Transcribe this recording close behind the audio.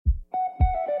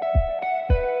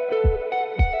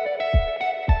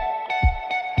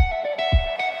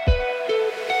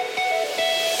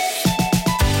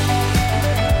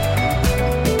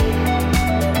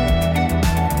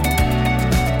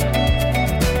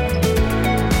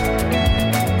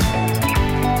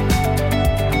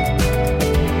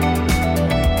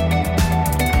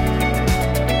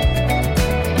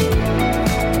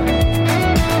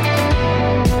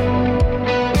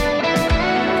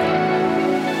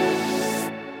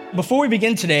Before we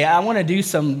begin today, I want to do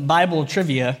some Bible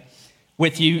trivia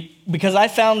with you because I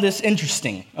found this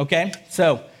interesting, okay?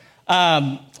 So,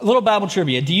 a little Bible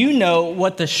trivia. Do you know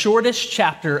what the shortest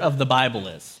chapter of the Bible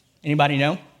is? Anybody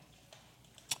know?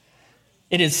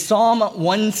 It is Psalm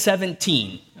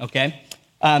 117, okay?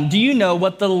 Do you know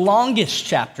what the longest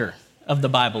chapter of the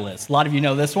Bible is? A lot of you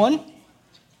know this one.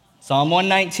 Psalm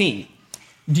 119.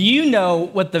 Do you know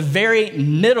what the very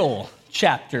middle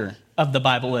chapter of the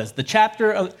Bible is? The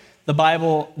chapter of the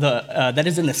Bible that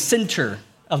is in the center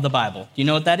of the Bible. Do you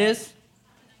know what that is?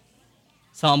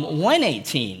 Psalm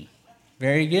 118.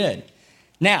 Very good.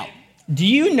 Now, do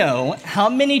you know how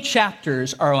many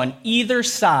chapters are on either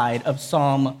side of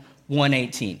Psalm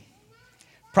 118?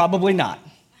 Probably not.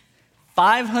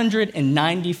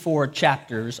 594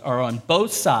 chapters are on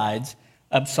both sides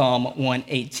of Psalm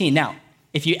 118. Now,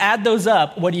 if you add those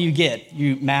up, what do you get,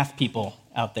 you math people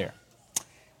out there?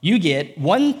 You get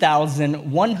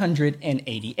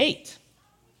 1,188.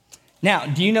 Now,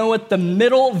 do you know what the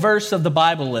middle verse of the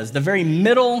Bible is? The very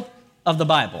middle of the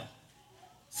Bible.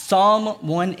 Psalm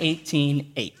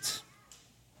 118:8.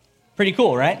 Pretty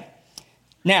cool, right?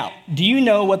 Now, do you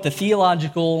know what the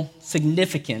theological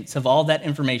significance of all that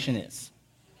information is?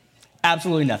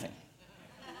 Absolutely nothing.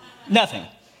 Nothing.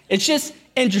 It's just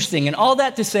interesting. And all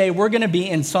that to say, we're going to be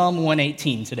in Psalm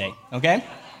 118 today, okay?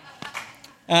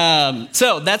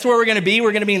 So that's where we're going to be.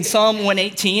 We're going to be in Psalm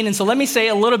 118. And so let me say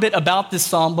a little bit about this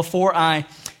psalm before I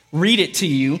read it to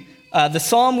you. The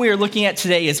psalm we are looking at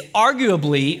today is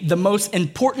arguably the most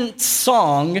important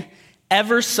song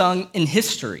ever sung in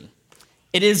history.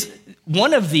 It is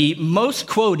one of the most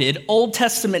quoted Old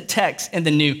Testament texts in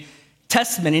the New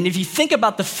Testament. And if you think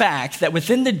about the fact that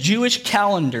within the Jewish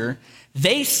calendar,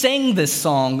 they sang this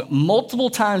song multiple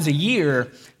times a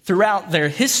year throughout their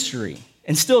history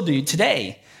and still do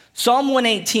today. Psalm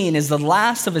 118 is the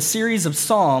last of a series of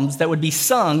psalms that would be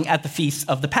sung at the Feast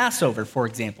of the Passover, for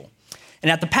example. And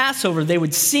at the Passover, they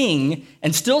would sing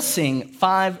and still sing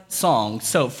 5 songs.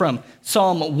 So from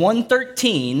Psalm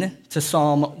 113 to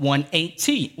Psalm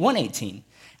 118.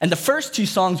 And the first 2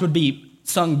 songs would be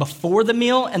sung before the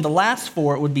meal, and the last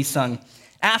 4 would be sung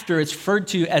after. It's referred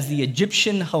to as the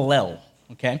Egyptian Hallel,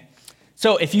 okay?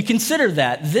 So if you consider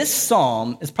that, this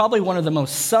psalm is probably one of the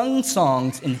most sung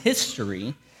songs in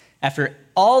history. After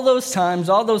all those times,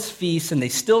 all those feasts, and they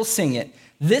still sing it,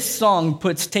 this song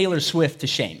puts Taylor Swift to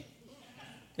shame.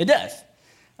 It does.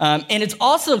 And it's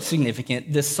also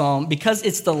significant, this psalm, because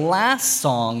it's the last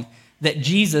song that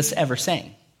Jesus ever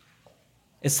sang.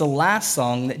 It's the last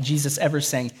song that Jesus ever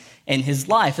sang in his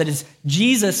life. That is,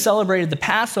 Jesus celebrated the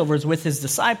Passovers with his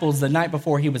disciples the night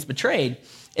before he was betrayed.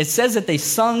 It says that they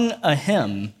sung a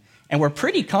hymn, and we're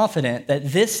pretty confident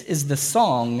that this is the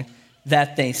song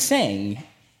that they sang.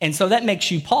 And so that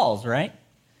makes you pause, right?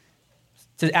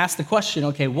 To ask the question,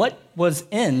 okay, what was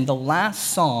in the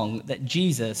last song that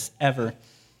Jesus ever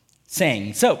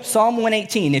sang? So, Psalm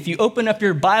 118, if you open up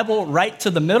your Bible right to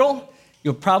the middle,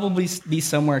 you'll probably be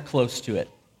somewhere close to it.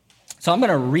 So I'm going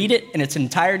to read it in its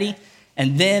entirety,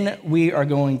 and then we are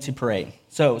going to pray.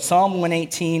 So, Psalm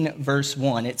 118, verse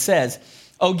 1, it says,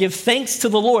 "Oh, give thanks to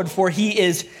the Lord, for he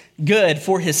is good,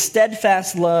 for his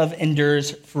steadfast love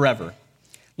endures forever.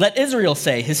 Let Israel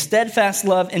say, his steadfast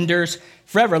love endures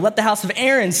forever. Let the house of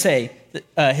Aaron say,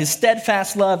 his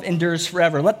steadfast love endures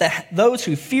forever. Let those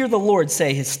who fear the Lord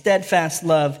say, his steadfast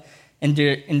love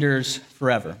endures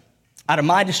forever. Out of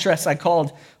my distress I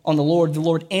called on the Lord. The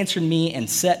Lord answered me and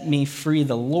set me free.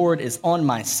 The Lord is on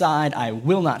my side. I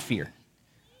will not fear.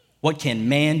 What can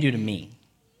man do to me?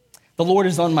 The Lord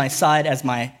is on my side as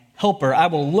my helper. I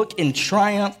will look in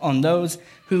triumph on those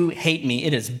who hate me.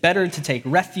 It is better to take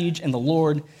refuge in the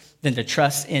Lord than to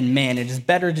trust in man. It is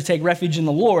better to take refuge in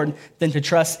the Lord than to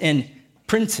trust in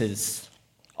princes.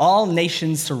 All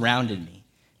nations surrounded me.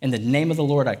 In the name of the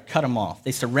Lord, I cut them off.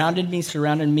 They surrounded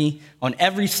me on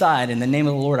every side. In the name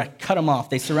of the Lord, I cut them off.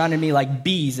 They surrounded me like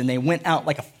bees, and they went out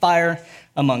like a fire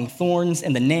among thorns.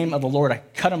 In the name of the Lord, I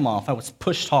cut them off. I was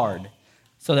pushed hard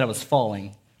so that I was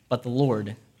falling, but the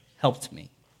Lord helped me.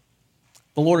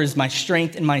 The Lord is my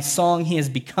strength and my song. He has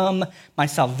become my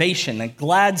salvation. The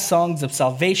glad songs of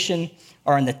salvation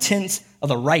are in the tents of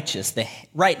the righteous. The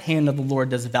right hand of the Lord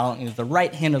does valiantly. The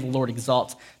right hand of the Lord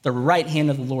exalts. The right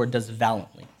hand of the Lord does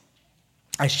valiantly.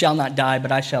 I shall not die,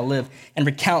 but I shall live and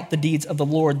recount the deeds of the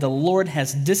Lord. The Lord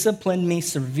has disciplined me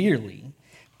severely,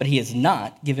 but he has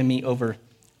not given me over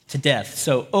to death.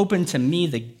 So open to me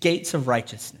the gates of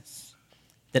righteousness,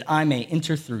 that I may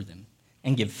enter through them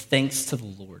and give thanks to the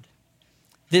Lord.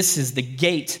 This is the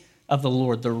gate of the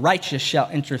Lord. The righteous shall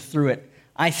enter through it.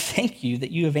 I thank you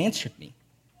that you have answered me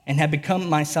and have become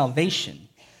my salvation.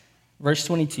 Verse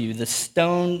 22, the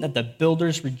stone that the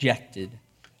builders rejected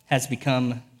has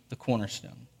become the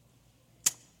cornerstone.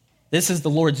 This is the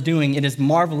Lord's doing. It is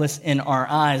marvelous in our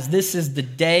eyes. This is the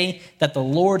day that the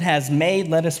Lord has made.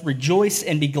 Let us rejoice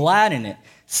and be glad in it.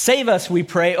 Save us, we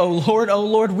pray. O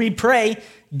Lord, we pray.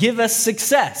 Give us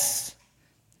success.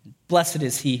 Blessed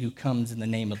is he who comes in the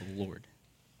name of the Lord.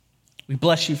 We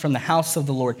bless you from the house of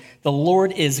the Lord. The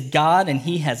Lord is God, and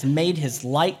he has made his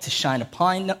light to shine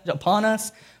upon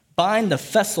us. Bind the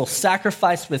festal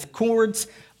sacrifice with cords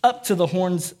up to the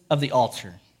horns of the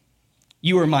altar.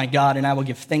 You are my God, and I will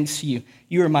give thanks to you.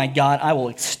 You are my God, I will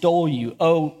extol you.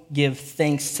 Oh, give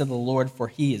thanks to the Lord, for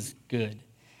he is good,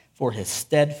 for his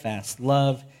steadfast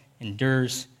love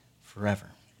endures forever.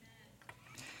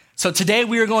 So today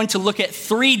we are going to look at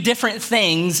three different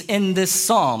things in this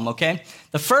psalm, okay?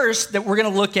 The first that we're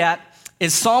going to look at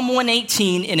is Psalm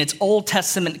 118 in its Old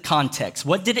Testament context.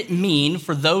 What did it mean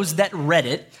for those that read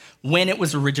it when it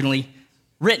was originally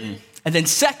written? And then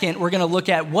second, we're going to look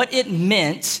at what it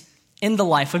meant in the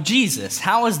life of Jesus.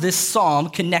 How is this psalm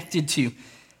connected to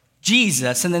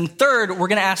Jesus? And then third, we're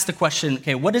going to ask the question,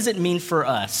 okay, what does it mean for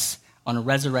us on a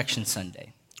Resurrection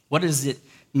Sunday? What does it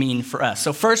mean for us?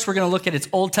 So first, we're going to look at its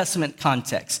Old Testament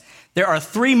context. There are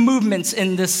three movements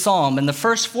in this psalm. In the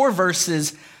first four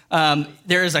verses,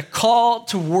 there is a call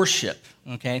to worship,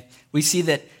 okay? We see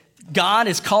that God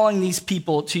is calling these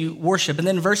people to worship. And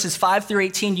then verses 5 through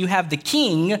 18, you have the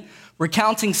king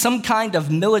recounting some kind of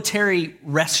military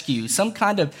rescue, some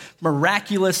kind of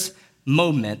miraculous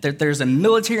moment, that there's a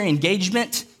military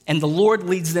engagement and the Lord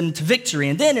leads them to victory.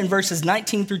 And then in verses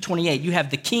 19 through 28, you have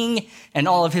the king and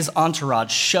all of his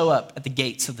entourage show up at the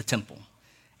gates of the temple.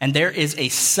 And there is a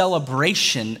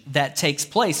celebration that takes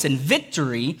place. And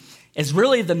victory is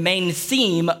really the main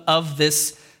theme of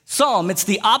this psalm. It's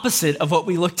the opposite of what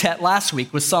we looked at last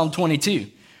week with Psalm 22,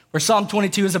 where Psalm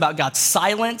 22 is about God's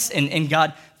silence and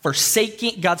God's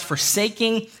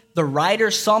forsaking the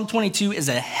writer. Psalm 22 is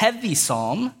a heavy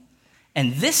psalm,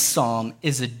 and this psalm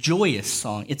is a joyous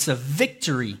song. It's a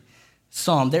victory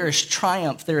psalm. There is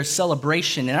triumph, there is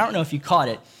celebration, and I don't know if you caught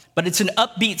it, but it's an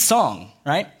upbeat song,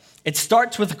 right? It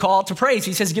starts with a call to praise.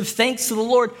 He says, give thanks to the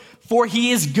Lord, for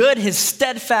he is good. His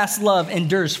steadfast love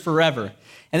endures forever.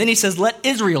 And then he says, let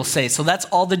Israel say. So that's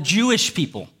all the Jewish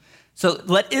people. So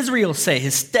let Israel say,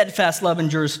 his steadfast love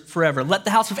endures forever. Let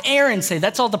the house of Aaron say,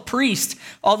 that's all the priests,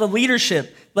 all the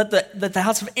leadership. Let the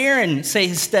house of Aaron say,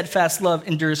 his steadfast love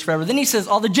endures forever. Then he says,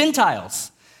 all the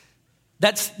Gentiles.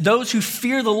 That's those who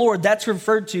fear the Lord. That's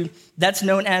referred to, that's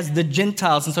known as the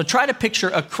Gentiles. And so try to picture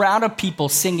a crowd of people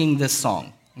singing this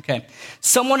song. Okay,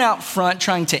 someone out front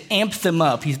trying to amp them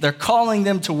up. They're calling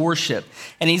them to worship.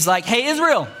 And he's like, hey,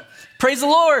 Israel, praise the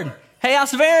Lord. Hey,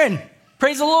 house of Aaron,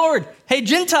 praise the Lord. Hey,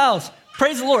 Gentiles,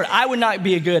 praise the Lord. I would not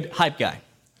be a good hype guy,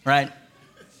 right?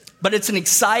 But it's an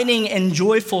exciting and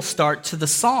joyful start to the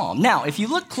psalm. Now, if you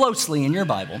look closely in your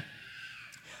Bible,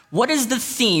 what is the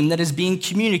theme that is being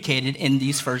communicated in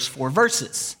these first four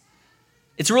verses?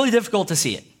 It's really difficult to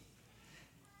see it.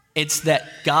 It's that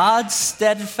God's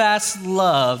steadfast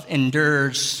love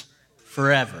endures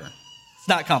forever. It's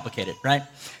not complicated, right?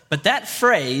 But that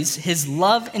phrase, his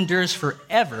love endures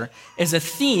forever, is a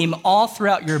theme all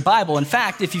throughout your Bible. In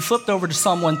fact, if you flipped over to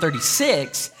Psalm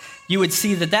 136, you would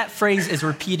see that that phrase is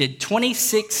repeated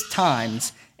 26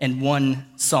 times in one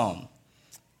psalm.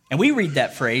 And we read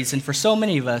that phrase, and for so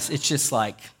many of us, it's just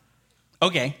like,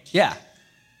 okay, yeah,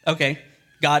 okay.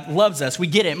 God loves us. We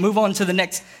get it. Move on to the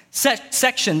next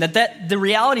section. That the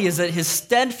reality is that his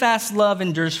steadfast love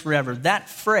endures forever. That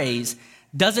phrase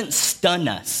doesn't stun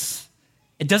us.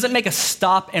 It doesn't make us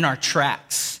stop in our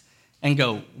tracks and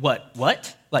go,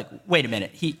 what? Like, wait a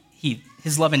minute.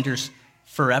 His love endures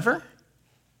forever?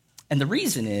 And the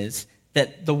reason is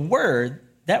that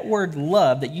that word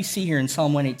love that you see here in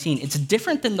Psalm 118, it's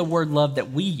different than the word love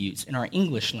that we use in our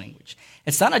English language.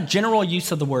 It's not a general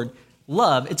use of the word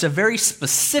love. It's a very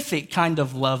specific kind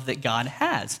of love that God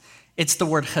has. It's the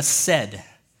word chesed. And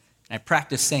I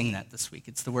practiced saying that this week.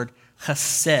 It's the word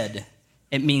chesed.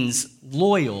 It means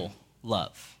loyal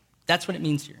love. That's what it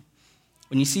means here.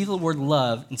 When you see the word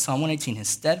love in Psalm 118, his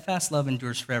steadfast love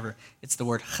endures forever, it's the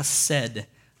word chesed,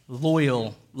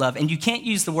 loyal love. And you can't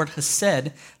use the word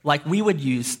chesed like we would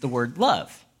use the word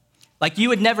love. Like you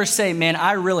would never say, man,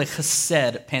 I really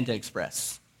chesed Panda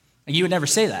Express. Like you would never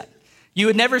say that. You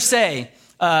would never say,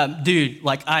 dude,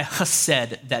 like I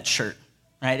chesed that shirt,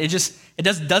 right? It just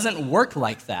doesn't work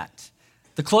like that.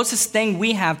 The closest thing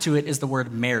we have to it is the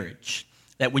word marriage.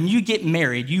 That when you get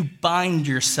married, you bind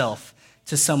yourself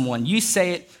to someone. You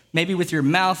say it maybe with your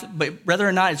mouth, but whether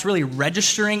or not it's really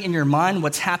registering in your mind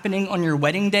what's happening on your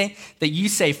wedding day, that you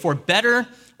say for better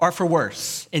or for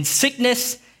worse, in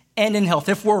sickness and in health.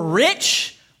 If we're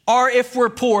rich or if we're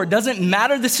poor, doesn't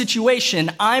matter the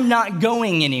situation, I'm not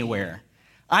going anywhere.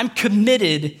 I'm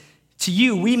committed to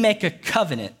you. We make a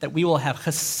covenant that we will have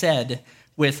chesed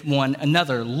with one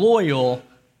another, loyal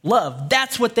love.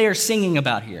 That's what they are singing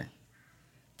about here.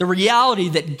 The reality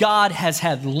that God has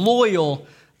had loyal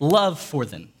love for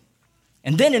them.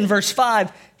 And then in verse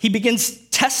 5, he begins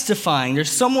testifying.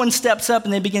 There's someone steps up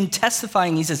and they begin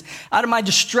testifying. He says, out of my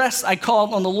distress, I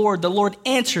called on the Lord. The Lord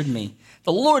answered me.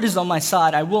 The Lord is on my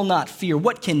side. I will not fear.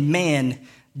 What can man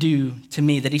do to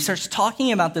me? That he starts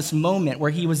talking about this moment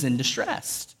where he was in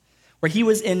distress, where he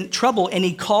was in trouble, and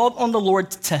he called on the Lord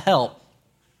to help,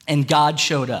 and God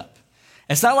showed up.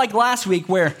 It's not like last week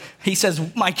where he says,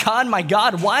 my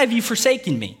God, why have you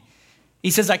forsaken me? He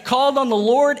says, I called on the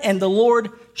Lord, and the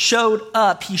Lord showed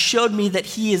up. He showed me that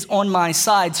he is on my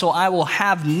side, so I will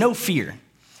have no fear.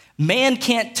 Man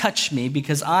can't touch me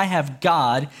because I have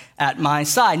God at my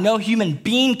side. No human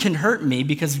being can hurt me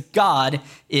because God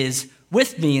is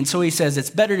with me. And so he says, it's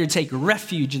better to take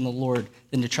refuge in the Lord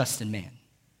than to trust in man.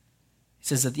 He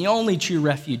says that the only true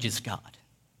refuge is God,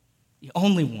 the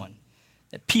only one.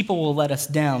 That people will let us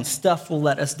down, stuff will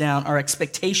let us down, our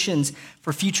expectations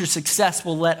for future success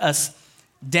will let us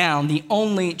down. The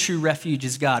only true refuge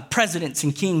is God. Presidents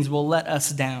and kings will let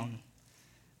us down.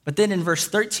 But then in verse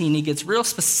 13, he gets real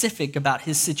specific about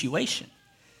his situation.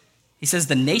 He says,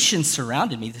 the nations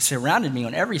surrounded me. They surrounded me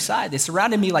on every side. They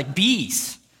surrounded me like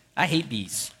bees. I hate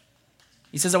bees.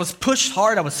 He says, I was pushed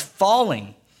hard. I was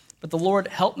falling, but the Lord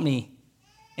helped me.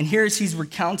 And he's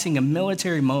recounting a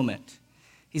military moment.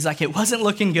 He's like, it wasn't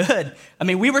looking good. I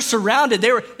mean, we were surrounded.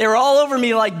 They were all over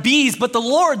me like bees, but the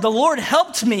Lord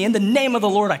helped me. In the name of the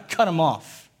Lord, I cut them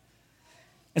off.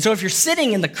 And so if you're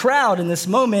sitting in the crowd in this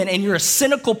moment and you're a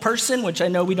cynical person, which I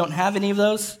know we don't have any of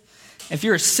those, if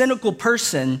you're a cynical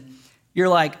person, you're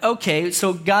like, okay,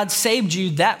 so God saved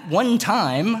you that one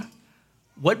time.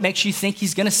 What makes you think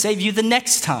he's going to save you the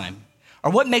next time?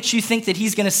 Or what makes you think that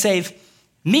he's going to save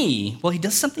me? Well, he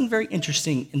does something very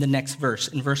interesting in the next verse,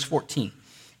 in verse 14.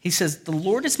 He says, the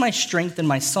Lord is my strength and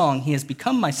my song. He has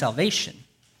become my salvation.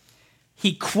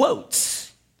 He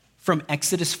quotes from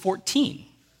Exodus 14.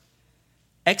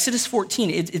 Exodus 14,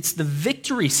 it's the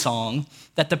victory song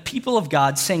that the people of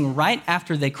God sang right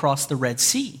after they crossed the Red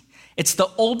Sea. It's the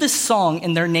oldest song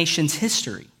in their nation's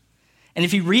history. And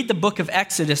if you read the book of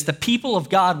Exodus, the people of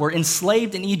God were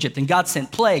enslaved in Egypt, and God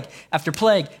sent plague after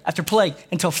plague after plague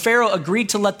until Pharaoh agreed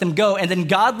to let them go. And then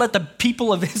God led the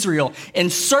people of Israel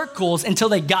in circles until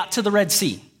they got to the Red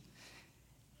Sea.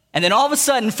 And then all of a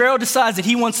sudden, Pharaoh decides that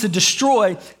he wants to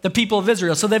destroy the people of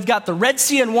Israel. So they've got the Red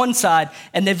Sea on one side,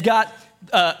 and they've got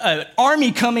an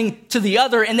army coming to the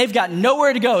other, and they've got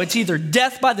nowhere to go. It's either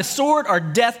death by the sword or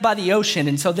death by the ocean.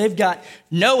 And so they've got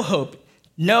no hope,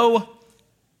 no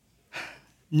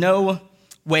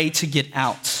way to get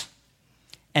out.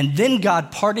 And then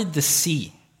God parted the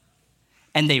sea,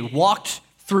 and they walked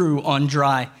through on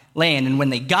dry land. And when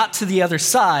they got to the other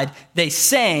side, they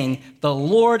sang, the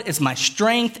Lord is my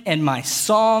strength and my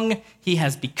song. He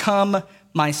has become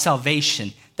my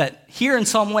salvation. That here in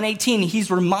Psalm 118, he's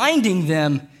reminding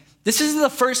them, this isn't the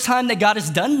first time that God has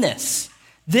done this.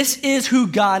 This is who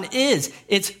God is.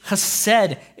 It's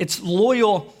chesed, it's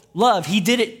loyal love. He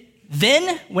did it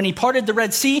then when he parted the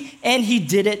Red Sea, and he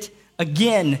did it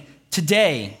again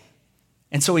today.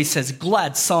 And so he says,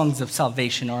 glad songs of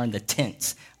salvation are in the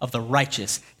tents of the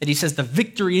righteous. That he says the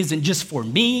victory isn't just for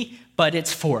me, but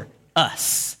it's for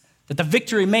us. That the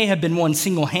victory may have been won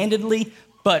single-handedly,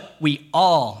 but we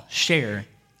all share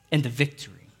in the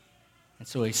victory. And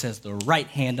so he says, the right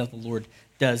hand of the Lord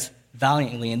does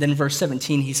valiantly. And then verse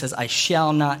 17, he says, I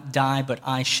shall not die, but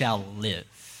I shall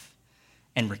live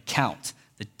and recount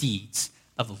the deeds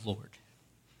of the Lord.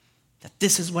 That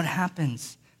this is what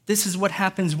happens. This is what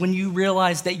happens when you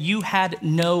realize that you had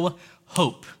no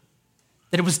hope,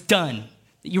 that it was done,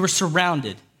 that you were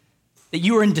surrounded, that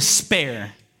you were in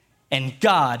despair, and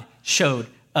God showed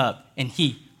up and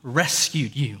he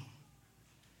rescued you.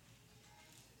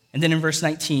 And then in verse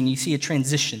 19, you see a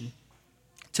transition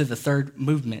to the third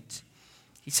movement.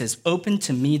 He says, open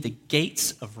to me the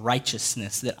gates of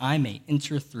righteousness that I may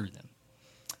enter through them.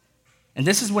 And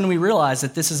this is when we realize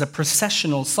that this is a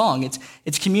processional song.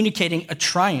 It's communicating a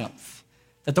triumph.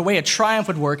 That the way a triumph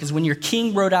would work is when your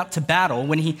king rode out to battle,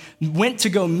 when he went to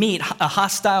go meet a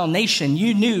hostile nation,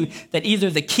 you knew that either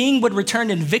the king would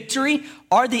return in victory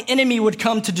or the enemy would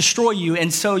come to destroy you,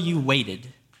 and so you waited.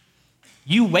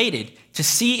 You waited to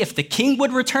see if the king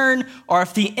would return or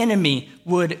if the enemy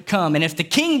would come. And if the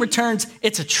king returns,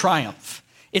 it's a triumph.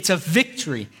 It's a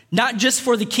victory, not just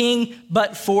for the king,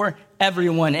 but for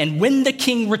everyone. And when the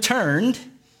king returned,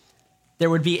 there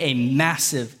would be a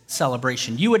massive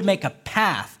celebration. You would make a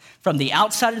path from the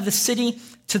outside of the city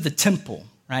to the temple,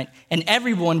 right? And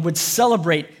everyone would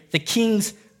celebrate the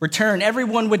king's return.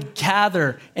 Everyone would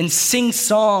gather and sing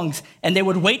songs, and they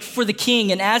would wait for the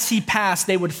king. And as he passed,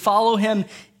 they would follow him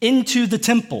into the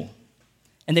temple,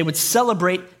 and they would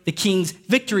celebrate the king's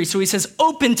victory. So he says,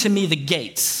 "Open to me the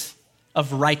gates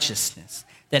of righteousness,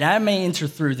 that I may enter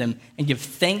through them and give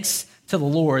thanks to the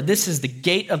Lord. This is the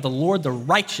gate of the Lord, the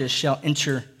righteous shall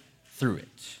enter through it."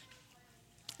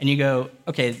 And you go,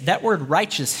 okay, that word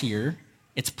righteous here,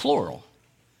 it's plural.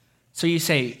 So you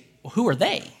say, well, who are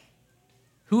they?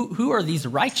 Who are these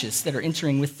righteous that are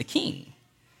entering with the king?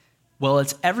 Well,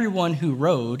 it's everyone who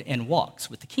rode and walks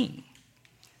with the king.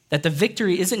 That the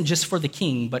victory isn't just for the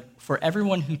king, but for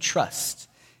everyone who trusts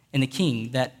in the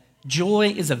king. That joy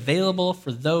is available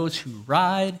for those who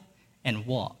ride and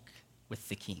walk with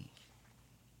the king.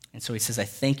 And so he says, "I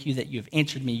thank you that you have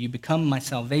answered me. You become my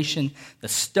salvation. The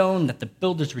stone that the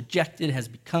builders rejected has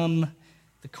become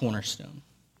the cornerstone."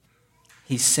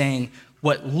 He's saying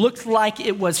what looked like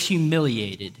it was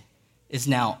humiliated is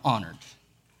now honored.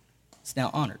 It's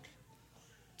now honored.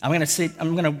 I'm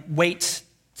going to wait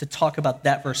to talk about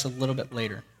that verse a little bit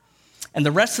later. And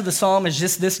the rest of the psalm is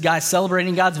just this guy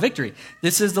celebrating God's victory.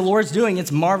 This is the Lord's doing.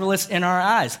 It's marvelous in our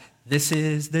eyes. This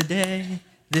is the day.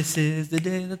 This is the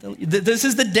day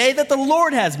that the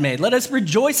Lord has made. Let us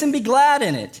rejoice and be glad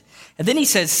in it. And then he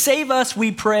says, "Save us,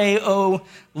 we pray, O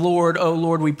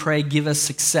Lord, we pray, give us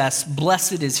success.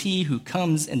 Blessed is he who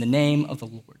comes in the name of the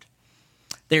Lord."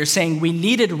 They are saying we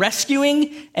needed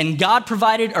rescuing, and God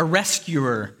provided a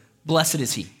rescuer. Blessed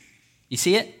is he. You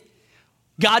see it?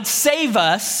 God save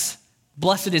us.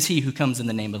 Blessed is he who comes in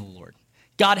the name of the Lord.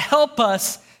 God help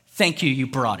us. Thank you, you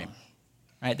brought him.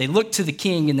 Right? They look to the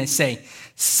king and they say,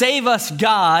 "Save us,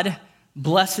 God.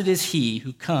 Blessed is he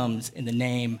who comes in the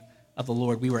name of the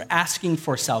Lord." We were asking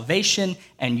for salvation,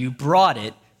 and you brought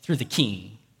it through the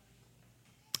king.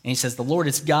 And he says, "The Lord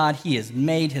is God. He has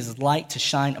made his light to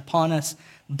shine upon us.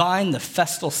 Bind the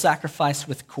festal sacrifice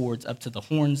with cords up to the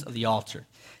horns of the altar."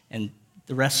 And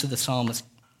the rest of the psalm is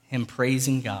him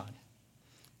praising God.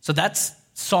 So that's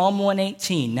Psalm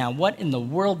 118. Now, what in the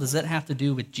world does that have to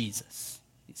do with Jesus,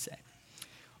 you say?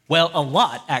 Well, a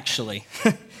lot, actually.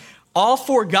 All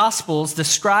four Gospels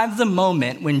describe the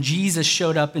moment when Jesus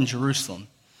showed up in Jerusalem.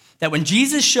 That when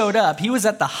Jesus showed up, he was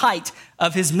at the height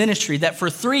of his ministry, that for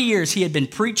 3 years he had been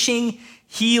preaching,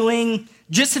 healing.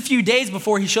 Just a few days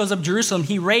before he shows up in Jerusalem,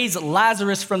 he raised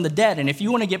Lazarus from the dead. And if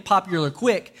you want to get popular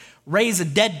quick, raise a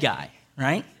dead guy,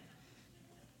 right?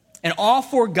 And all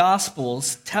four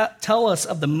Gospels tell us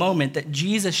of the moment that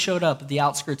Jesus showed up at the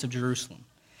outskirts of Jerusalem.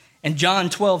 In John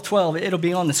 12:12, it'll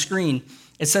be on the screen.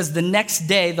 It says, "The next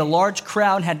day, the large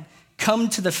crowd had come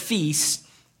to the feast,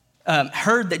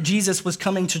 heard that Jesus was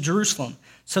coming to Jerusalem.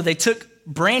 So they took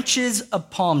branches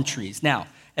of palm trees." Now,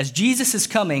 as Jesus is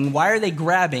coming, why are they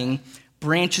grabbing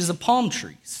branches of palm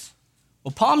trees?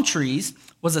 Well, palm trees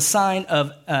was a sign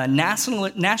of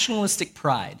nationalistic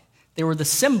pride. They were the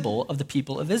symbol of the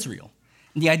people of Israel.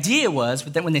 And the idea was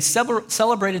that when they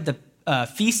celebrated the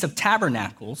Feast of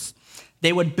Tabernacles,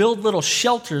 they would build little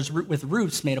shelters with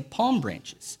roofs made of palm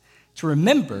branches to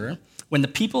remember when the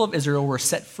people of Israel were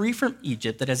set free from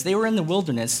Egypt, that as they were in the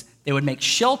wilderness, they would make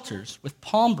shelters with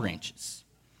palm branches.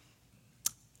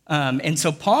 And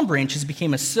so palm branches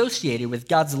became associated with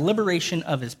God's liberation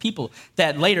of his people.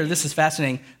 That later, this is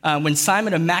fascinating, when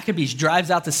Simon of Maccabees drives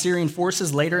out the Syrian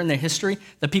forces later in their history,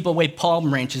 the people waved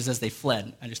palm branches as they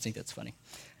fled. I just think that's funny.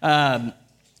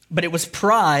 But it was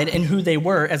pride in who they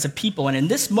were as a people. And in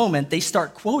this moment, they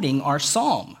start quoting our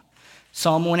psalm,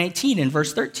 Psalm 118 in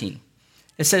verse 13.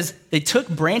 It says, "They took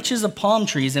branches of palm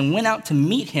trees and went out to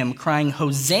meet him, crying,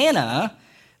 'Hosanna,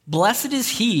 blessed is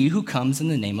he who comes in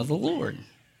the name of the Lord.'"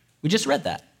 We just read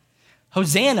that.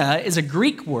 Hosanna is a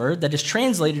Greek word that is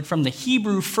translated from the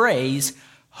Hebrew phrase,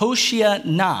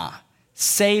 Hoshiana,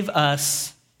 save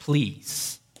us,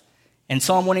 please. In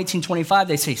Psalm 118:25,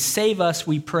 they say, "Save us,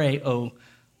 we pray, O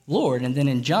Lord." And then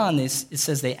in John, it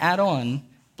says they add on,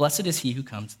 "Blessed is he who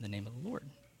comes in the name of the Lord."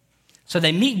 So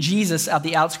they meet Jesus at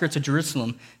the outskirts of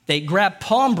Jerusalem. They grab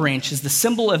palm branches, the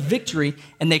symbol of victory,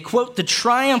 and they quote the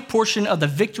triumph portion of the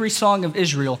victory song of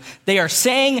Israel. They are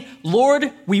saying,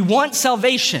 "Lord, we want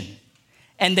salvation."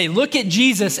 And they look at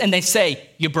Jesus and they say,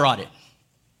 "You brought it."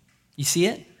 You see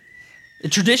it?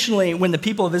 Traditionally, when the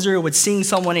people of Israel would sing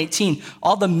Psalm 118,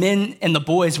 all the men and the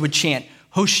boys would chant,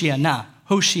 "Hoshiana,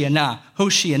 Hoshiana,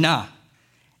 Hoshiana.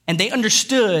 And they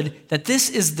understood that this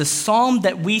is the psalm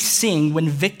that we sing when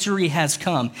victory has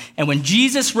come. And when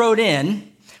Jesus rode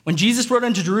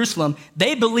into Jerusalem,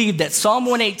 they believed that Psalm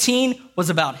 118 was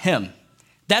about him.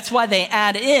 That's why they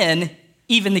add in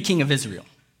even the King of Israel.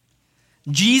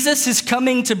 Jesus is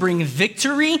coming to bring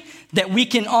victory that we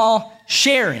can all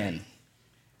share in.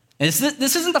 And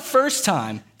this isn't the first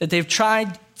time that they've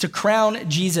tried to crown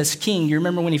Jesus king. You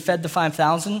remember when he fed the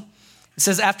 5,000? It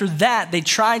says after that, they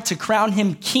tried to crown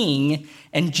him king,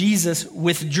 and Jesus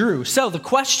withdrew. So the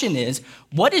question is,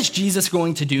 what is Jesus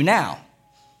going to do now?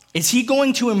 Is he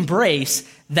going to embrace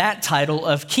that title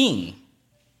of king?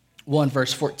 Well, in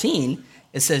verse 14,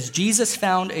 it says, Jesus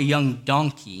found a young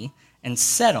donkey and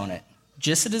sat on it,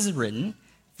 just as it is written,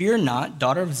 fear not,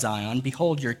 daughter of Zion,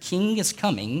 behold, your king is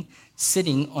coming,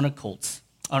 sitting on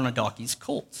a donkey's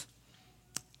colt.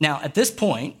 Now, at this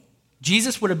point,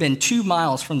 Jesus would have been 2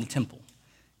 miles from the temple.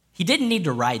 He didn't need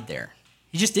to ride there.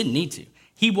 He just didn't need to.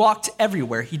 He walked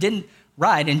everywhere. He didn't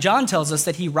ride. And John tells us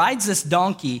that he rides this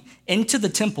donkey into the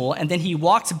temple, and then he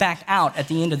walks back out at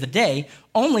the end of the day,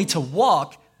 only to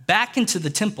walk back into the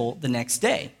temple the next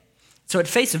day. So at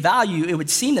face value, it would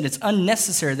seem that it's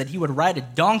unnecessary that he would ride a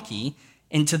donkey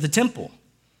into the temple.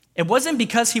 It wasn't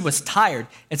because he was tired.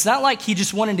 It's not like he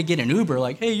just wanted to get an Uber,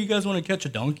 like, hey, you guys want to catch a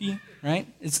donkey, right?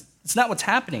 It's not what's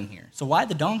happening here. So why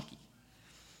the donkey?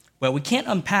 Well, we can't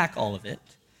unpack all of it.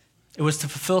 It was to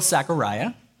fulfill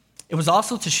Zechariah. It was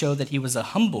also to show that he was a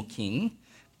humble king.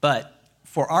 But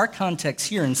for our context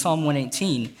here in Psalm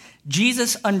 118,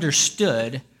 Jesus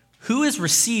understood who is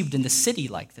received in the city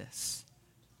like this,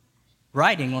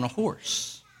 riding on a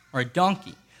horse or a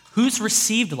donkey. Who's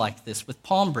received like this with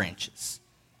palm branches?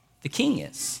 The king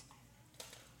is.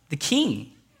 The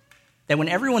king. That when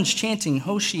everyone's chanting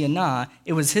Hoshiana,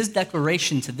 it was his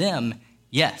declaration to them,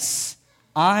 yes,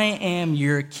 I am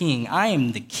your king. I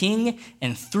am the king,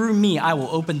 and through me I will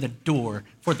open the door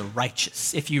for the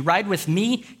righteous. If you ride with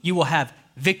me, you will have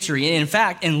victory. And in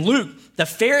fact, in Luke, the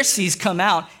Pharisees come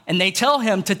out and they tell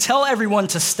him to tell everyone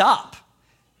to stop.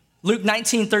 Luke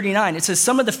 19:39, it says,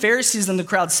 some of the Pharisees in the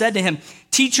crowd said to him,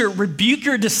 teacher, rebuke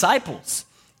your disciples.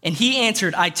 And he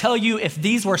answered, I tell you, if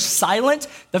these were silent,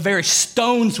 the very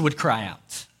stones would cry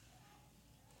out.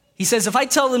 He says, if I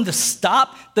tell them to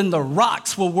stop, then the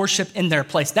rocks will worship in their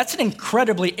place. That's an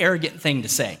incredibly arrogant thing to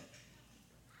say.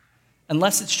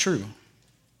 Unless it's true.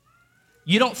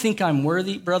 You don't think I'm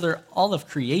worthy? Brother, all of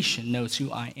creation knows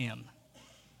who I am.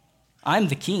 I'm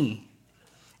the king.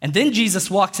 And then Jesus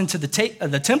walks into the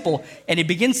temple and he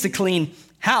begins to clean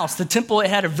house. The temple, it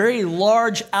had a very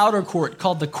large outer court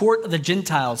called the court of the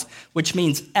Gentiles, which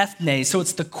means ethne. So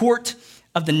it's the court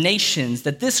of the nations,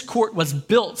 that this court was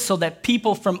built so that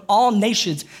people from all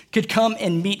nations could come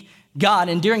and meet God.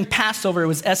 And during Passover, it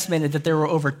was estimated that there were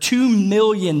over 2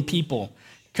 million people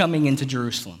coming into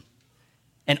Jerusalem.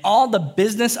 And all the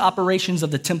business operations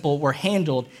of the temple were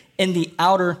handled in the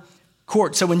outer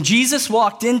court. So when Jesus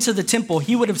walked into the temple,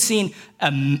 he would have seen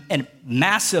a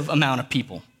massive amount of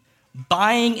people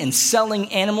buying and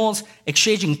selling animals,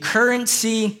 exchanging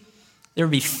currency. There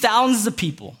would be thousands of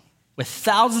people with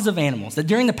thousands of animals. That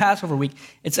during the Passover week,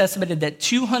 it's estimated that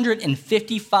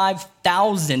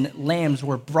 255,000 lambs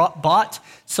were bought,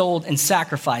 sold, and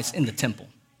sacrificed in the temple.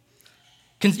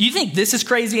 You think this is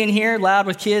crazy in here, loud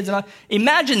with kids and all?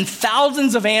 Imagine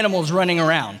thousands of animals running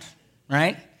around,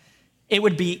 right? It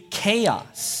would be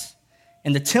chaos.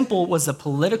 And the temple was a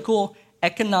political,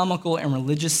 economical, and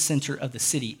religious center of the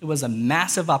city. It was a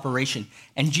massive operation.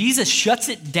 And Jesus shuts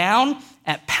it down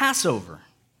at Passover,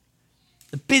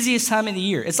 the busiest time of the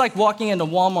year. It's like walking into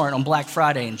Walmart on Black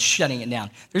Friday and shutting it down.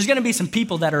 There's going to be some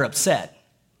people that are upset.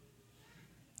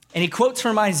 And he quotes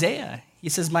from Isaiah. He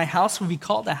says, my house will be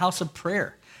called a house of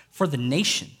prayer for the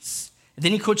nations. And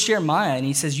then he quotes Jeremiah and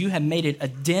he says, you have made it a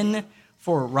den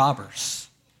for robbers.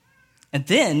 And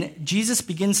then Jesus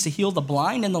begins to heal the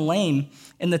blind and the lame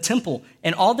in the temple.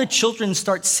 And all the children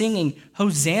start singing,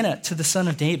 Hosanna to the Son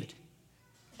of David.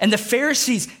 And the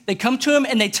Pharisees, they come to him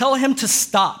and they tell him to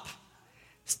stop.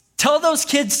 Tell those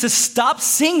kids to stop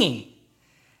singing.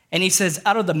 And he says,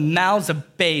 out of the mouths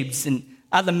of babes and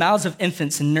out of the mouths of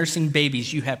infants and nursing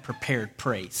babies, you have prepared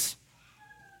praise.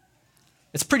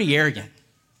 It's pretty arrogant.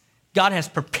 God has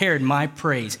prepared my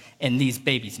praise in these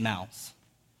babies' mouths.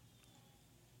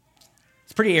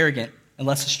 It's pretty arrogant,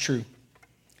 unless it's true.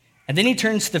 And then he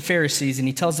turns to the Pharisees and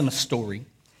he tells them a story.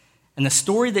 And the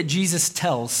story that Jesus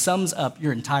tells sums up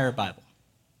your entire Bible.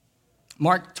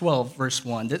 Mark 12, verse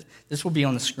 1. This will be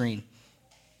on the screen.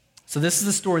 So this is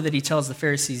the story that he tells the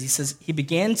Pharisees. He says, he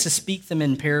began to speak them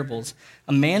in parables.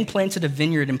 A man planted a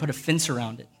vineyard and put a fence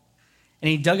around it. And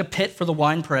he dug a pit for the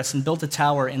winepress and built a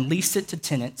tower and leased it to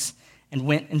tenants and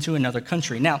went into another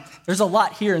country. Now, there's a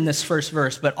lot here in this first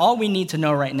verse, but all we need to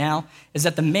know right now is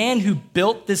that the man who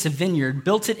built this vineyard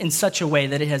built it in such a way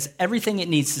that it has everything it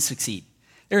needs to succeed.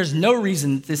 There is no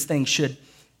reason that this thing should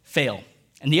fail.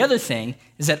 And the other thing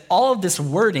is that all of this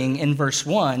wording in verse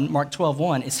 1, Mark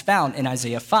 12:1, is found in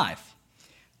Isaiah 5,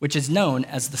 which is known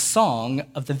as the Song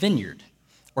of the Vineyard,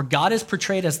 where God is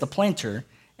portrayed as the planter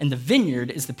and the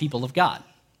vineyard is the people of God,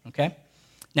 okay?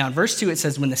 Now, in verse 2, it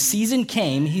says, when the season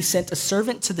came, he sent a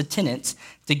servant to the tenants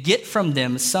to get from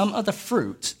them some of the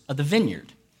fruit of the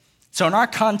vineyard. So in our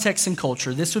context and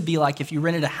culture, this would be like if you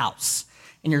rented a house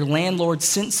and your landlord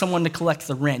sent someone to collect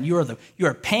the rent. You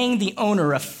are paying the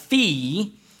owner a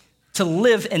fee to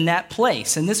live in that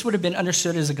place. And this would have been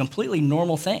understood as a completely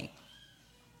normal thing.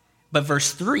 But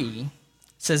verse 3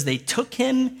 says they took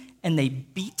him and they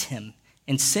beat him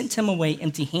and sent him away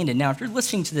empty-handed. Now, if you're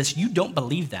listening to this, you don't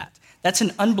believe that. That's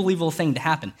an unbelievable thing to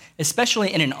happen,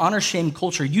 especially in an honor-shame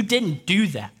culture. You didn't do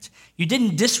that. You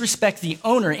didn't disrespect the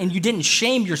owner, and you didn't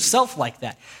shame yourself like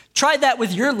that. Try that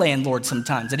with your landlord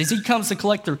sometimes. And as he comes to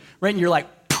collect the rent, you're like,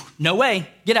 no way,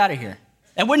 get out of here.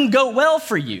 That wouldn't go well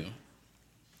for you.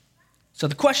 So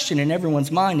the question in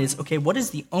everyone's mind is, okay, what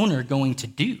is the owner going to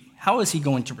do? How is he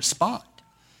going to respond?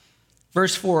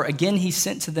 Verse 4, again, he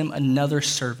sent to them another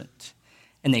servant,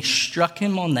 and they struck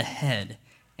him on the head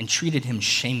and treated him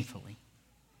shamefully.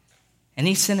 And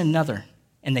he sent another,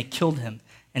 and they killed him.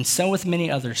 And so with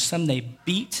many others, some they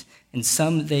beat, and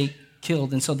some they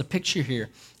killed. And so the picture here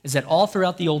is that all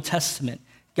throughout the Old Testament,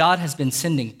 God has been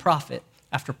sending prophet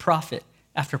after prophet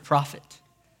after prophet.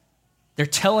 They're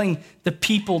telling the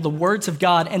people the words of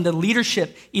God, and the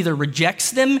leadership either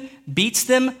rejects them, beats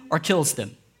them, or kills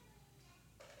them.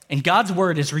 And God's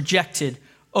word is rejected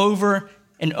over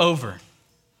and over.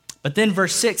 But then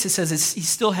verse 6, it says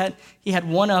he had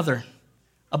one other,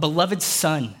 a beloved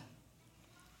son.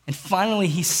 And finally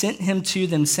he sent him to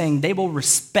them, saying, they will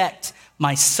respect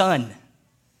my son.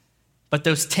 But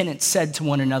those tenants said to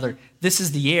one another, this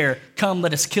is the heir, come,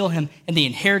 let us kill him, and the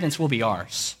inheritance will be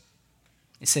ours.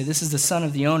 They say, this is the son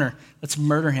of the owner, let's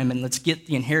murder him and let's get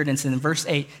the inheritance. And in verse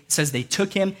 8, it says they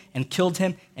took him and killed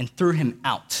him and threw him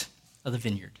out of the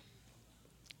vineyard.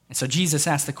 And so Jesus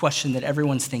asked the question that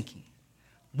everyone's thinking,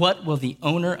 what will the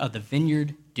owner of the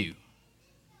vineyard do?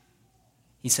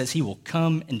 He says he will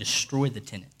come and destroy the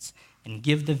tenants and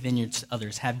give the vineyards to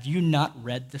others. Have you not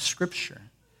read the scripture?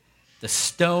 The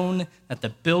stone that the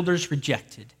builders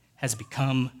rejected has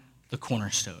become the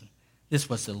cornerstone. This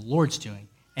was the Lord's doing,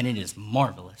 and it is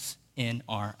marvelous in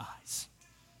our eyes.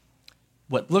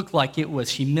 What looked like it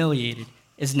was humiliated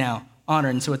is now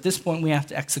honored. And so at this point, we have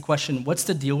to ask the question, what's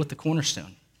the deal with the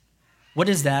cornerstone? What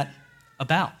is that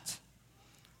about?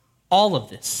 All of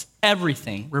this,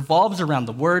 everything, revolves around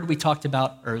the word we talked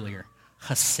about earlier,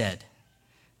 chesed,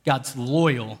 God's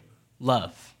loyal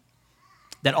love.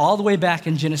 That all the way back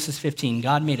in Genesis 15,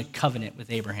 God made a covenant with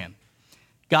Abraham.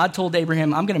 God told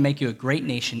Abraham, I'm going to make you a great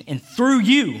nation, and through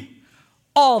you,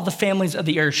 all the families of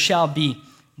the earth shall be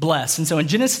blessed. And so in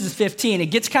Genesis 15, it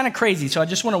gets kind of crazy, so I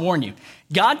just want to warn you.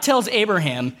 God tells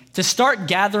Abraham to start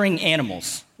gathering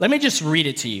animals. Let me just read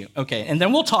it to you, okay, and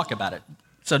then we'll talk about it,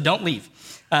 so don't leave.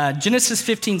 Genesis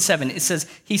 15:7, it says,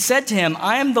 he said to him,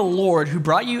 I am the Lord who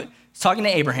brought you, talking to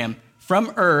Abraham,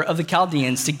 from Ur of the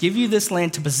Chaldeans to give you this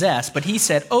land to possess. But he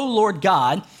said, O Lord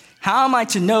God, how am I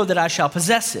to know that I shall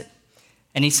possess it?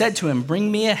 And he said to him, bring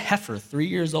me a heifer 3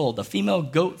 years old, a female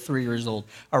goat 3 years old,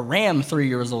 a ram 3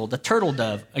 years old, a turtle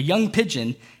dove, a young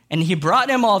pigeon. And he brought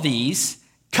him all these,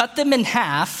 cut them in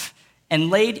half, and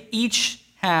laid each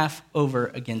half over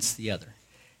against the other.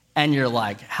 And you're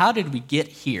like, how did we get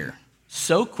here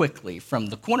so quickly from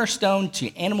the cornerstone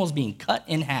to animals being cut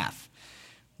in half?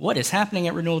 What is happening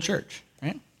at Renewal Church,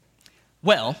 right?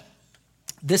 Well,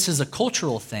 this is a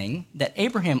cultural thing that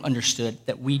Abraham understood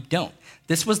that we don't.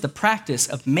 This was the practice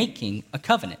of making a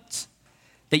covenant,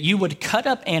 that you would cut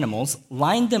up animals,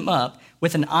 line them up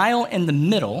with an aisle in the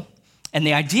middle, and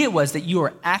the idea was that you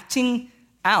are acting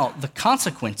out the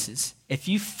consequences if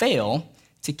you fail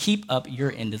to keep up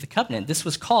your end of the covenant. This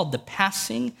was called the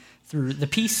passing through the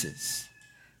pieces.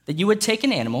 That you would take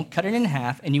an animal, cut it in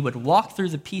half, and you would walk through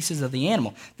the pieces of the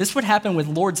animal. This would happen with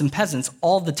lords and peasants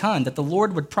all the time, that the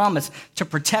Lord would promise to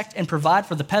protect and provide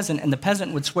for the peasant, and the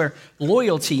peasant would swear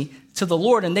loyalty to the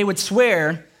Lord, and they would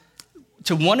swear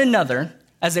to one another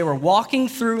as they were walking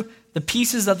through the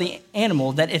pieces of the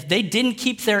animal that if they didn't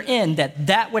keep their end,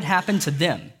 that would happen to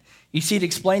them. You see it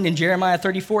explained in Jeremiah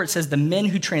 34. It says, the men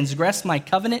who transgressed my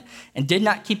covenant and did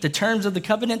not keep the terms of the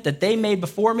covenant that they made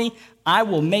before me, I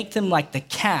will make them like the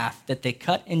calf that they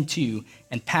cut in two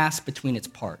and passed between its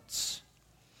parts.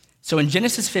 So in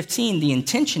Genesis 15, the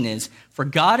intention is for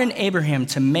God and Abraham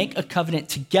to make a covenant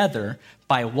together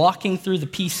by walking through the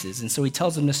pieces. And so he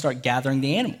tells them to start gathering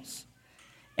the animals.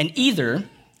 And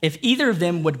if either of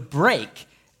them would break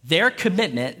their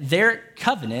commitment, their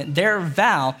covenant, their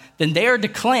vow, then they are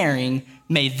declaring,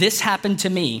 may this happen to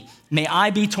me, may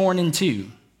I be torn in two.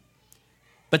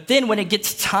 But then when it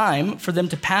gets time for them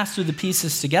to pass through the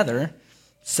pieces together,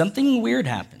 something weird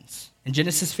happens. In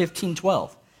Genesis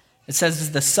 15:12, it says,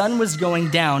 as the sun was going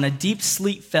down, a deep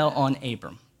sleep fell on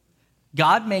Abram.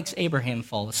 God makes Abraham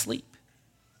fall asleep.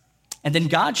 And then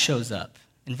God shows up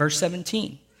in verse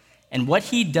 17. And what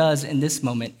he does in this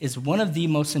moment is one of the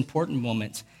most important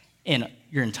moments in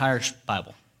your entire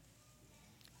Bible.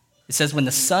 It says, when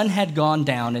the sun had gone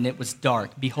down and it was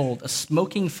dark, behold, a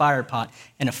smoking fire pot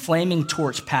and a flaming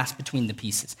torch passed between the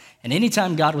pieces. And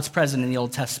anytime God was present in the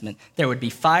Old Testament, there would be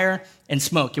fire and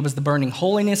smoke. It was the burning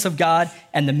holiness of God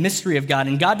and the mystery of God.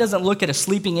 And God doesn't look at a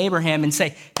sleeping Abraham and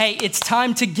say, hey, it's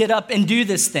time to get up and do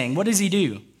this thing. What does he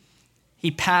do? He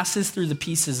passes through the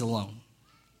pieces alone.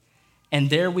 And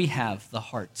there we have the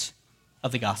heart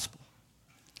of the gospel.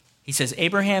 He says,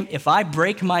 Abraham, if I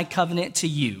break my covenant to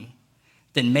you,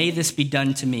 then may this be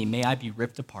done to me. May I be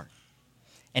ripped apart.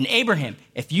 And Abraham,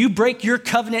 if you break your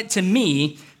covenant to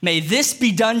me, may this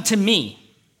be done to me.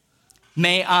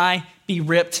 May I be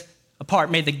ripped apart.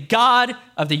 May the God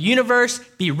of the universe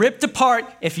be ripped apart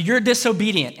if you're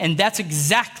disobedient. And that's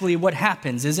exactly what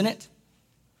happens, isn't it?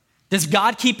 Does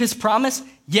God keep his promise?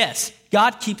 Yes,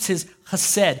 God keeps his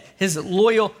chesed, his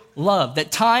loyal love,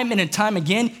 that time and time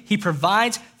again he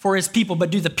provides for his people.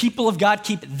 But do the people of God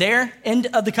keep their end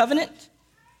of the covenant?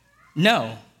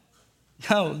 No,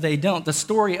 they don't. The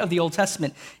story of the Old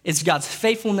Testament is God's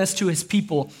faithfulness to his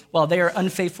people while they are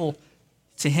unfaithful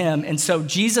to him. And so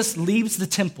Jesus leaves the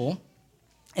temple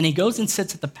and he goes and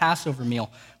sits at the Passover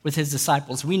meal with his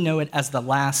disciples. We know it as the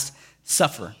Last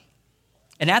Supper.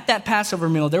 And at that Passover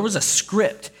meal, there was a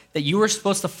script that you were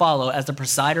supposed to follow as the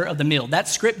presider of the meal. That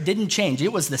script didn't change.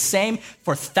 It was the same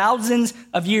for thousands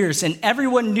of years, and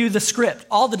everyone knew the script.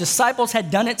 All the disciples had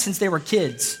done it since they were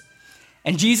kids.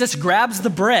 And Jesus grabs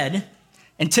the bread,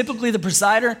 and typically the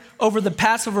presider over the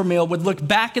Passover meal would look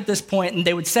back at this point and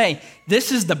they would say,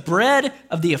 this is the bread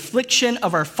of the affliction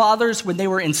of our fathers when they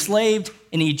were enslaved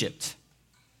in Egypt.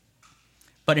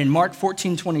 But in Mark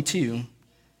 14:22,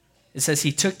 it says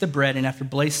he took the bread and after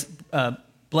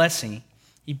blessing,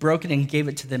 he broke it and gave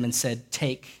it to them and said,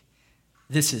 take,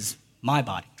 this is my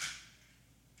body.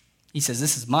 He says,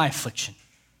 this is my affliction.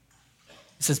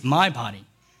 This is my body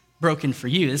broken for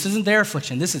you. This isn't their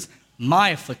affliction. This is my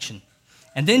affliction.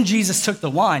 And then Jesus took the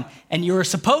wine, and you were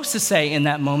supposed to say in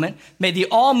that moment, may the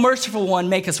all-merciful one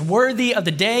make us worthy of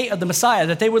the day of the Messiah,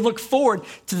 that they would look forward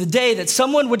to the day that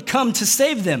someone would come to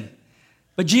save them.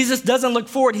 But Jesus doesn't look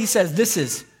forward. He says, this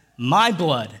is my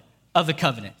blood of the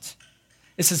covenant.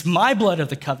 This is my blood of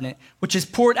the covenant, which is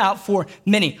poured out for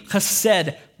many.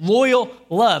 Chesed, loyal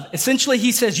love. Essentially,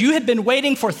 he says, you had been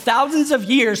waiting for thousands of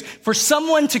years for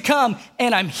someone to come,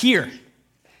 and I'm here.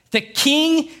 The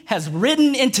king has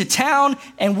ridden into town,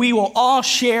 and we will all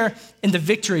share in the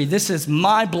victory. This is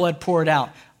my blood poured out.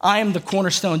 I am the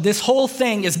cornerstone. This whole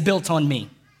thing is built on me.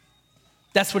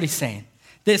 That's what he's saying.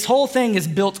 This whole thing is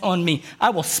built on me.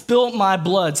 I will spill my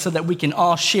blood so that we can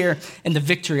all share in the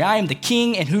victory. I am the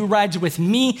king, and who rides with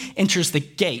me enters the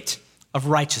gate of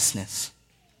righteousness.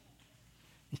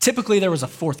 And typically, there was a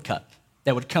fourth cup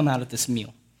that would come out of this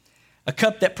meal, a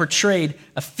cup that portrayed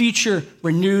a future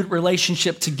renewed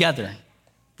relationship together,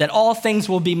 that all things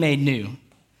will be made new.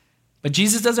 But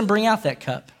Jesus doesn't bring out that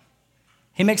cup.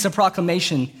 He makes a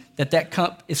proclamation that that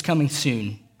cup is coming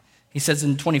soon. He says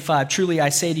in 25, truly I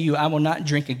say to you, I will not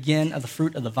drink again of the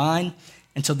fruit of the vine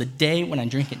until the day when I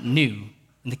drink it new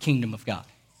in the kingdom of God.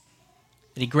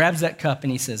 That he grabs that cup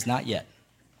and he says, not yet.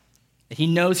 That he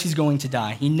knows he's going to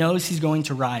die. He knows he's going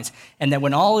to rise. And that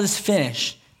when all is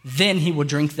finished, then he will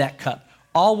drink that cup.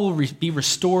 All will be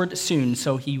restored soon,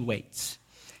 so he waits.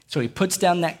 So he puts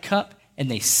down that cup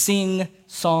and they sing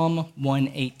Psalm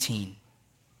 118.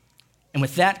 And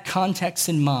with that context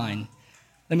in mind,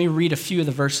 let me read a few of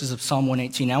the verses of Psalm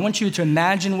 118. I want you to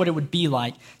imagine what it would be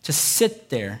like to sit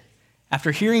there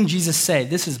after hearing Jesus say,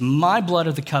 this is my blood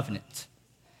of the covenant,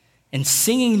 and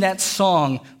singing that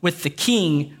song with the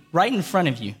king right in front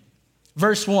of you.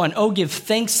 Verse 1, oh, give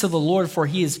thanks to the Lord, for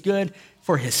he is good,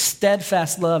 for his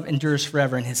steadfast love endures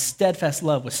forever, and his steadfast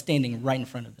love was standing right in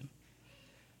front of them.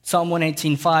 Psalm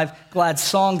 118:5, glad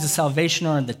songs of salvation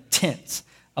are in the tents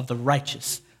of the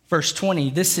righteous. Verse 20,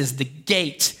 this is the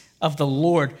gate of the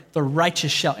Lord, the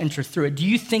righteous shall enter through it. Do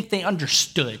you think they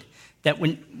understood that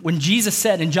when Jesus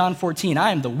said in John 14,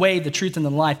 I am the way, the truth, and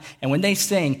the life, and when they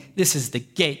sang, this is the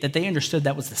gate, that they understood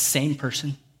that was the same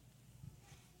person?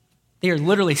 They are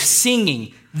literally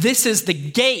singing, this is the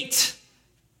gate,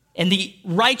 and the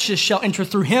righteous shall enter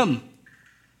through him.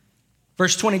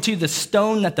 Verse 22, the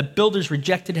stone that the builders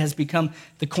rejected has become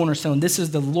the cornerstone. This is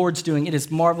the Lord's doing. It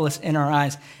is marvelous in our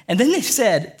eyes. And then they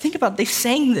said, think about it, they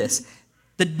sang this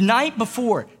the night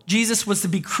before Jesus was to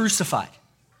be crucified.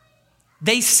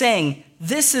 They sang,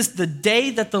 this is the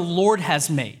day that the Lord has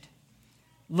made.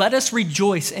 Let us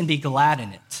rejoice and be glad in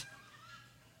it.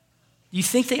 Do you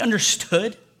think they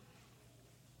understood?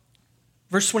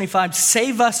 Verse 25,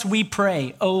 save us, we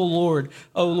pray. O Lord,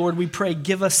 we pray,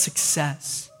 give us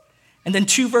success. And then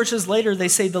 2 verses later, they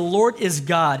say, the Lord is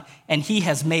God, and he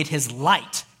has made his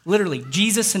light, literally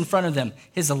Jesus in front of them,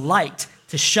 his light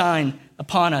to shine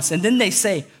upon us. And then they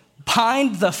say,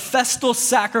 bind the festal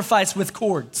sacrifice with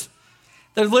cords.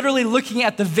 They're literally looking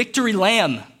at the victory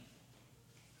lamb.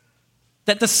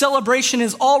 That the celebration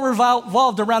is all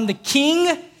revolved around the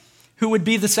king who would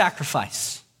be the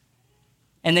sacrifice.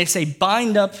 And they say,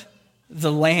 bind up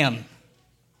the lamb.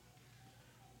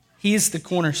 He is the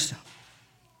cornerstone.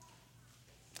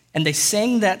 And they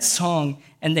sang that song,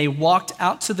 and they walked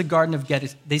out to the Garden of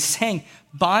Gethsemane. They sang,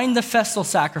 bind the festal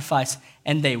sacrifice,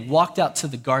 and they walked out to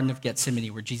the Garden of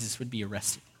Gethsemane where Jesus would be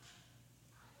arrested.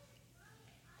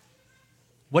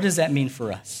 What does that mean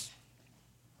for us?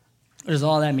 What does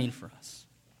all that mean for us?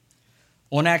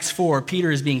 Well, in Acts 4, Peter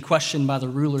is being questioned by the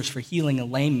rulers for healing a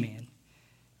lame man.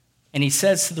 And he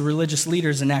says to the religious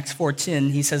leaders in Acts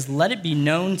 4:10, he says, let it be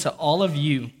known to all of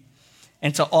you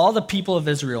and to all the people of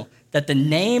Israel that the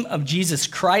name of Jesus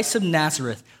Christ of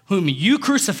Nazareth, whom you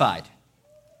crucified,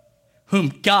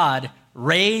 whom God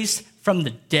raised from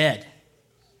the dead,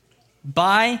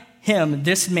 by him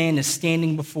this man is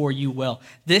standing before you well.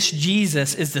 This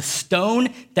Jesus is the stone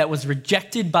that was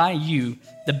rejected by you,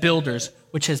 the builders,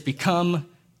 which has become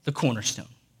the cornerstone.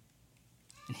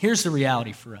 And here's the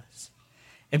reality for us.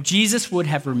 If Jesus would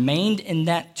have remained in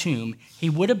that tomb, he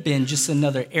would have been just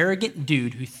another arrogant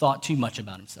dude who thought too much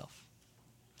about himself.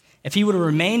 If he would have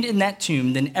remained in that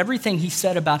tomb, then everything he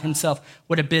said about himself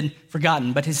would have been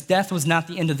forgotten. But his death was not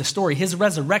the end of the story. His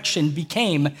resurrection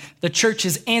became the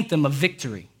church's anthem of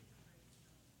victory.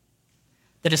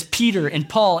 That as Peter and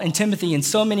Paul and Timothy and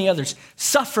so many others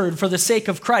suffered for the sake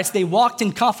of Christ, they walked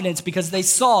in confidence because they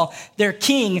saw their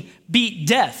king beat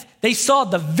death. They saw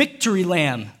the victory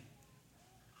lamb.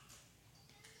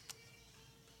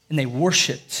 And they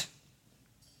worshiped.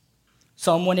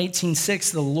 Psalm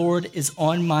 118:6, the Lord is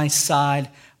on my side.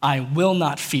 I will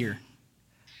not fear.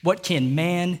 What can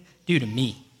man do to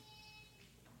me?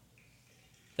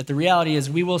 That the reality is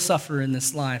we will suffer in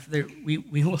this life. We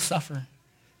will suffer.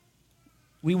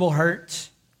 We will hurt.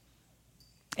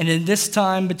 And in this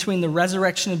time between the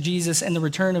resurrection of Jesus and the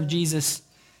return of Jesus,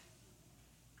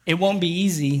 it won't be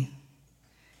easy.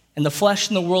 And the flesh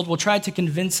and the world will try to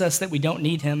convince us that we don't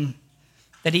need him,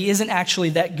 that he isn't actually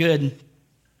that good.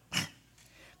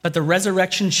 But the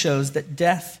resurrection shows that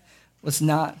death was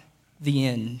not the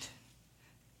end.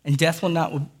 And death will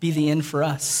not be the end for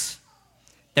us.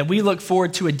 That we look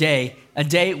forward to a day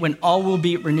when all will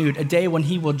be renewed, a day when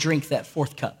he will drink that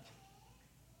fourth cup.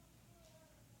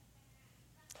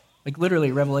 Like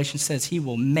literally, Revelation says he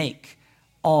will make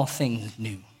all things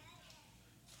new.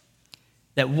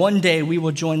 That one day we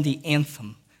will join the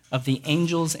anthem of the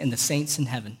angels and the saints in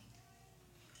heaven.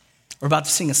 We're about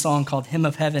to sing a song called Hymn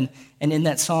of Heaven, and in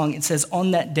that song it says,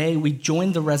 on that day we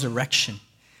join the resurrection.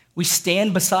 We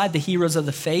stand beside the heroes of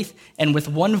the faith, and with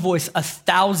one voice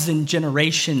 1,000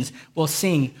 generations will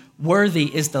sing,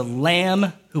 worthy is the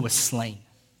Lamb who was slain.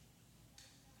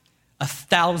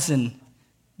 1,000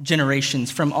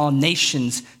 generations from all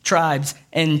nations, tribes,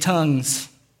 and tongues,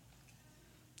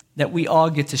 that we all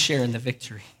get to share in the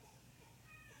victory.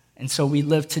 And so we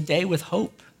live today with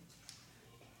hope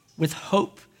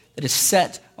that is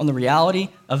set on the reality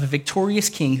of a victorious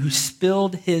king who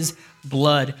spilled his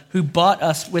blood, who bought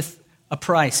us with a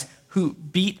price, who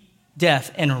beat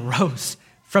death and rose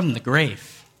from the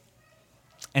grave.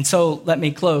 And so let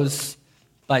me close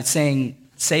by saying,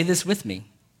 say this with me,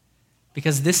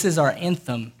 because this is our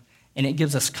anthem, and it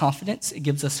gives us confidence, it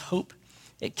gives us hope,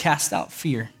 it casts out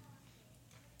fear.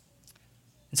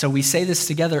 And so we say this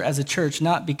together as a church,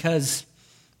 not because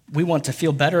we want to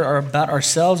feel better or about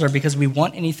ourselves or because we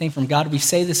want anything from God. We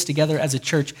say this together as a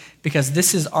church because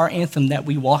this is our anthem that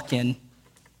we walk in.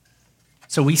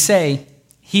 So we say,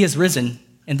 he is risen.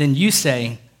 And then you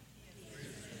say,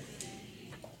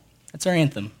 that's our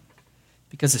anthem,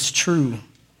 because it's true.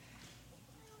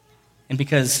 And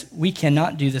because we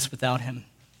cannot do this without him.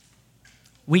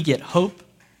 We get hope,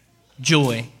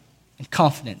 joy, and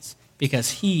confidence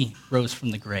because he rose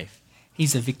from the grave.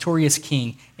 He's a victorious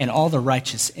king, and all the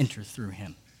righteous enter through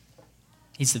him.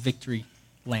 He's the victory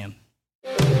lamb.